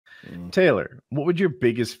Taylor, what would your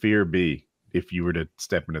biggest fear be if you were to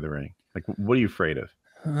step into the ring? Like, what are you afraid of?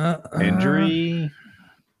 Injury?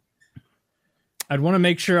 I'd want to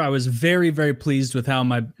make sure I was very, very pleased with how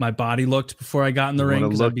my body looked before I got in the ring,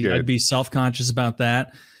 because I'd be self-conscious about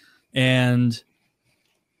that. And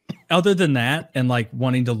other than that, and like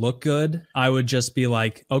wanting to look good, I would just be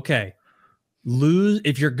like, okay, lose.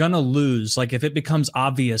 If you're gonna lose, like if it becomes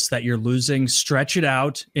obvious that you're losing, stretch it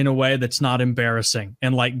out in a way that's not embarrassing,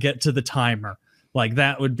 and like get to the timer. Like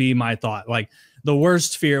that would be my thought. Like the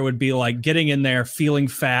worst fear would be like getting in there, feeling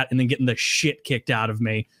fat, and then getting the shit kicked out of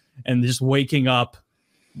me, and just waking up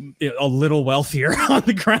a little wealthier on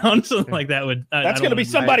the ground. So like that would that's going to be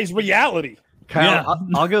somebody's reality. Kyle, yeah.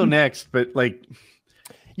 I'll go next, but like,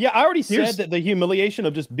 yeah, I already said that the humiliation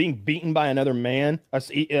of just being beaten by another man,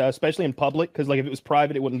 especially in public, because like if it was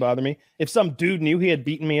private, it wouldn't bother me. If some dude knew he had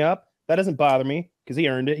beaten me up, that doesn't bother me because he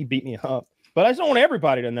earned it. He beat me up. But I just don't want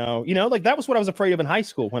everybody to know, you know, like that was what I was afraid of in high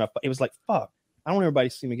school when it was like, fuck, I don't want everybody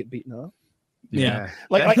to see me get beaten up. Yeah.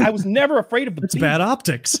 Like I was never afraid of the It's bad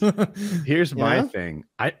optics. Here's my thing.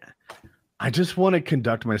 I just want to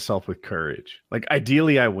conduct myself with courage. Like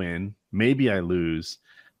ideally I win, maybe I lose,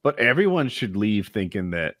 but everyone should leave thinking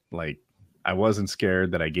that like I wasn't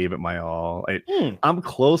scared, that I gave it my all. I'm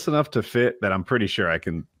close enough to fit that I'm pretty sure I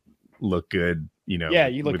can look good, you know. Yeah,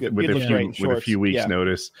 you look good with a few weeks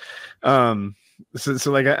notice.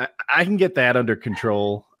 So like I can get that under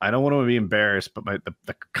control. I don't want to be embarrassed, but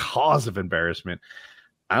the cause of embarrassment,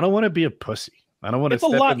 I don't want to be a pussy. I don't want to. It's a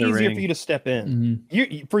lot easier for you to step in.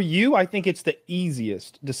 For you, I think it's the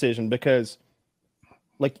easiest decision because,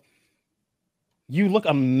 like, you look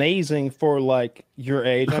amazing for like your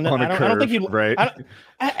age. I don't think you right.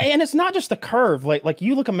 And it's not just the curve. Like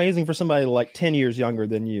you look amazing for somebody like 10 years younger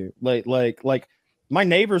than you. Like my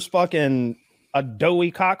neighbor's fucking a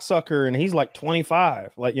doughy cocksucker and he's like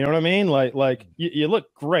 25. Like, you know what I mean? Like you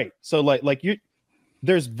look great. So like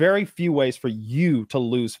there's very few ways for you to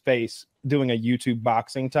lose face doing a YouTube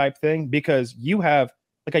boxing type thing because you have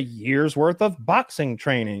like a year's worth of boxing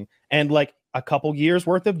training and like a couple years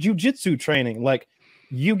worth of jujitsu training. Like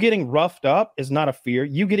you getting roughed up is not a fear.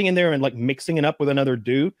 You getting in there and like mixing it up with another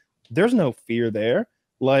dude, there's no fear there.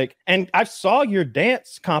 Like, and I saw your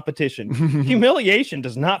dance competition. Humiliation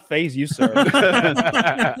does not faze you, sir. Get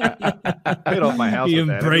off my house. He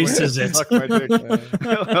embraces it.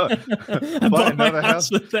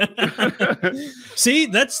 See,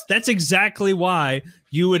 that's exactly why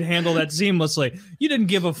you would handle that seamlessly. You didn't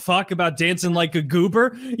give a fuck about dancing like a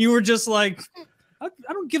goober. You were just like, I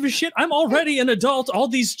don't give a shit. I'm already an adult. All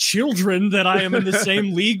these children that I am in the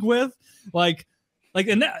same league with,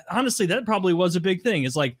 and that, honestly, that probably was a big thing.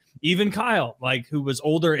 It's like even Kyle, like who was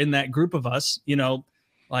older in that group of us, you know,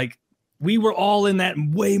 like we were all in that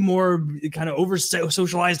way more kind of over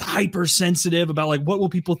socialized, hypersensitive about like, what will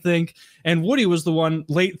people think? And Woody was the one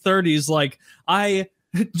late 30s. Like, I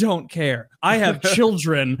don't care. I have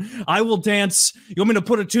children. I will dance. You want me to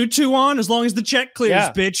put a tutu on as long as the check clears,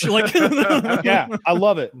 bitch? Like, yeah, I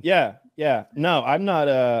love it. Yeah. No, I'm not.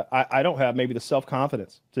 I don't have maybe the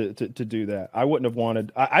self-confidence to do that. I wouldn't have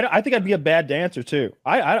wanted. I think I'd be a bad dancer too.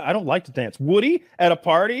 I don't like to dance. Woody at a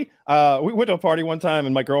party. We went to a party one time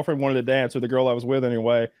and my girlfriend wanted to dance, or the girl I was with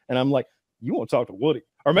anyway. And I'm like, you won't talk to Woody.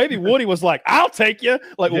 Or maybe Woody was like, I'll take you,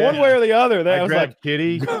 like one way or the other. I was like,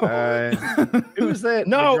 Kitty. Who was that?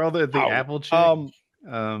 No, the girl, the apple chick.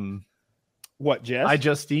 What, Jess?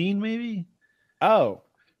 iJustine, maybe. Oh,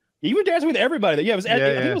 you were dancing with everybody. Yeah, I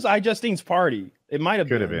think it was iJustine's party. It might have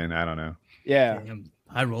could have been. I don't know. Yeah,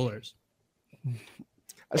 high rollers.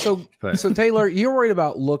 So Taylor, you're worried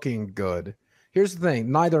about looking good. Here's the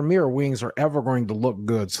thing: neither me or Wings are ever going to look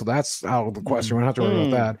good, so that's out of the question. We don't have to worry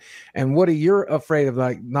about that. And Woody, you're afraid of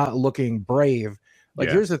like not looking brave. Like,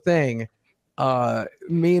 here's the thing: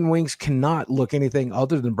 me and Wings cannot look anything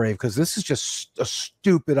other than brave because this is just a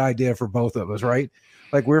stupid idea for both of us, right?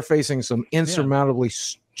 Like we're facing some insurmountably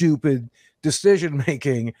stupid decision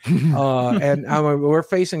making, and we're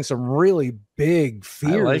facing some really big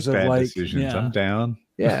fears of like decisions. I'm down.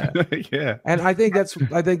 Yeah. Yeah. And I think that's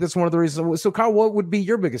one of the reasons. So Kyle, what would be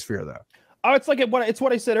your biggest fear though? Oh, it's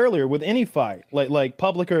what I said earlier with any fight, like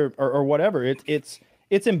public or whatever. It's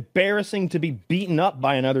embarrassing to be beaten up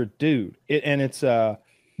by another dude. It's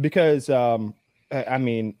because I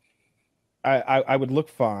mean, I would look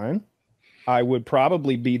fine. I would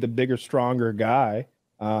probably be the bigger, stronger guy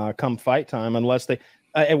come fight time, unless they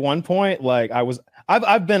at one point, like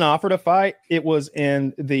I've been offered a fight. It was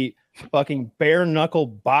in the fucking bare knuckle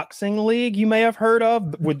boxing league you may have heard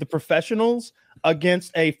of with the professionals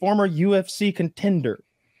against a former UFC contender.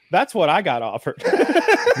 That's what I got offered.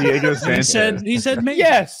 Diego Sanchez. He said maybe.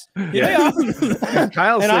 Yes. Yeah.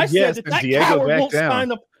 Kyle And I said yes, said and that Diego coward backed won't down. sign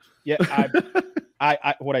the. Yeah,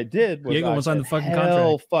 I what I did was Diego was on the fucking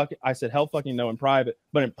contract. I said hell fucking no in private,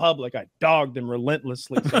 but in public I dogged him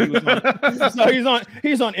relentlessly. So he's on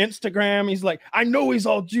Instagram. He's like, I know he's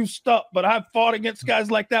all juiced up, but I've fought against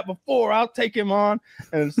guys like that before. I'll take him on.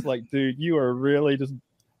 And it's like, dude, you are really just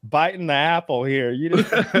biting the apple here.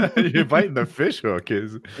 You're biting the fish hook.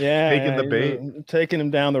 Is taking the bait, taking him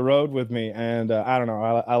down the road with me. And I don't know.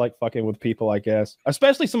 I like fucking with people, I guess,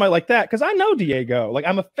 especially somebody like that, because I know Diego. Like,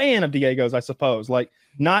 I'm a fan of Diego's, I suppose. Like,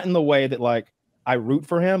 not in the way that like I root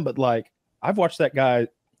for him, but like I've watched that guy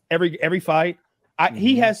every fight.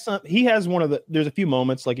 He has one of the. There's a few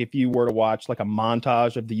moments, like if you were to watch like a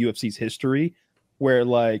montage of the UFC's history, where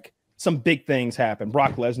like some big things happen.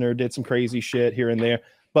 Brock Lesnar did some crazy shit here and there.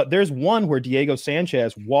 But there's one where Diego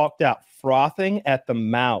Sanchez walked out frothing at the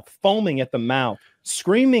mouth, foaming at the mouth,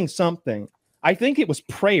 screaming something. I think it was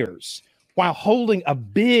prayers while holding a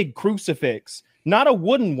big crucifix, not a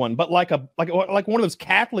wooden one, but like one of those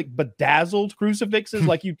Catholic bedazzled crucifixes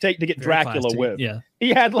like you take to get Dracula with. Yeah.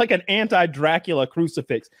 He had like an anti-Dracula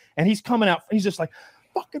crucifix, and he's coming out. He's just like,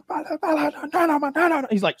 fucking,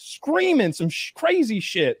 he's like screaming some crazy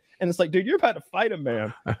shit. And it's like, dude, you're about to fight him,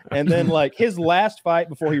 man. And then like his last fight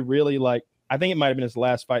before he really like, I think it might have been his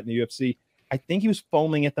last fight in the UFC. I think he was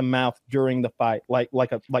foaming at the mouth during the fight, like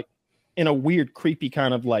in a weird, creepy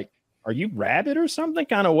kind of like, are you rabid or something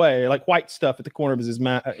kind of way, like white stuff at the corner of his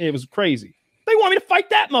mouth. It was crazy. They want me to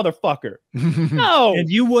fight that motherfucker. No.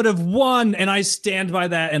 And you would have won, and I stand by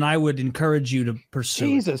that, and I would encourage you to pursue.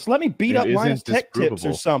 Jesus, let me beat up Linus Tech Tips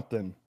or something.